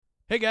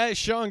Hey guys,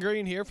 Sean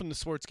Green here from the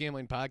Sports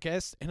Gambling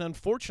Podcast, and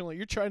unfortunately,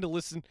 you're trying to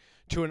listen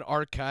to an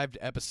archived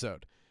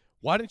episode.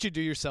 Why don't you do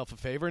yourself a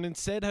favor and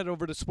instead head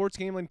over to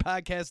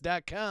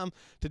sportsgamblingpodcast.com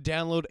to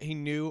download a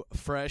new,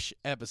 fresh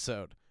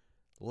episode.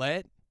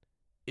 Let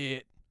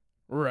it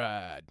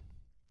ride.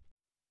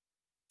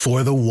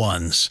 For the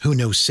ones who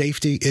know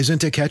safety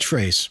isn't a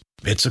catchphrase,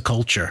 it's a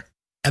culture.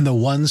 And the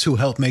ones who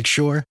help make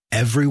sure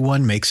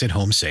everyone makes it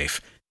home safe.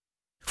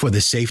 For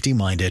the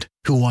safety-minded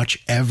who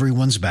watch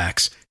everyone's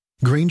backs,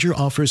 Grainger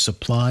offers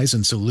supplies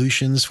and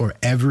solutions for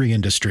every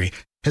industry,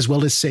 as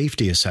well as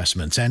safety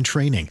assessments and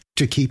training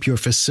to keep your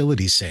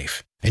facilities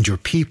safe and your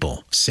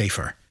people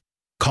safer.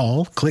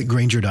 Call, click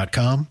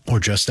Grainger.com, or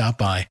just stop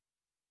by.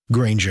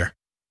 Grainger,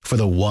 for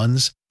the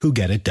ones who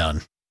get it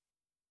done.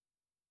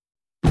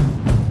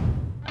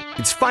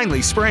 It's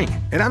finally spring,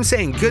 and I'm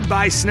saying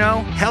goodbye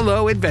snow,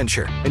 hello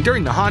adventure. And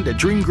during the Honda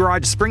Dream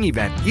Garage Spring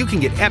Event, you can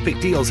get epic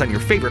deals on your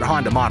favorite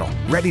Honda model.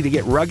 Ready to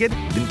get rugged?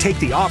 Then take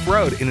the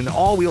off-road in an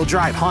all-wheel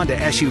drive Honda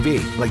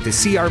SUV, like the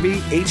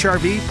CR-V,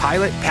 HR-V,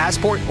 Pilot,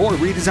 Passport, or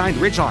redesigned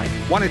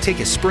Ridgeline. Want to take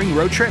a spring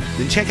road trip?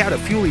 Then check out a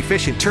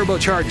fuel-efficient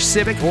turbocharged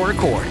Civic or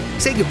Accord.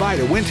 Say goodbye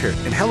to winter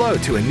and hello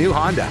to a new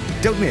Honda.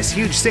 Don't miss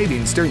huge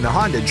savings during the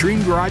Honda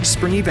Dream Garage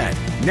Spring Event.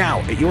 Now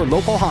at your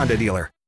local Honda dealer.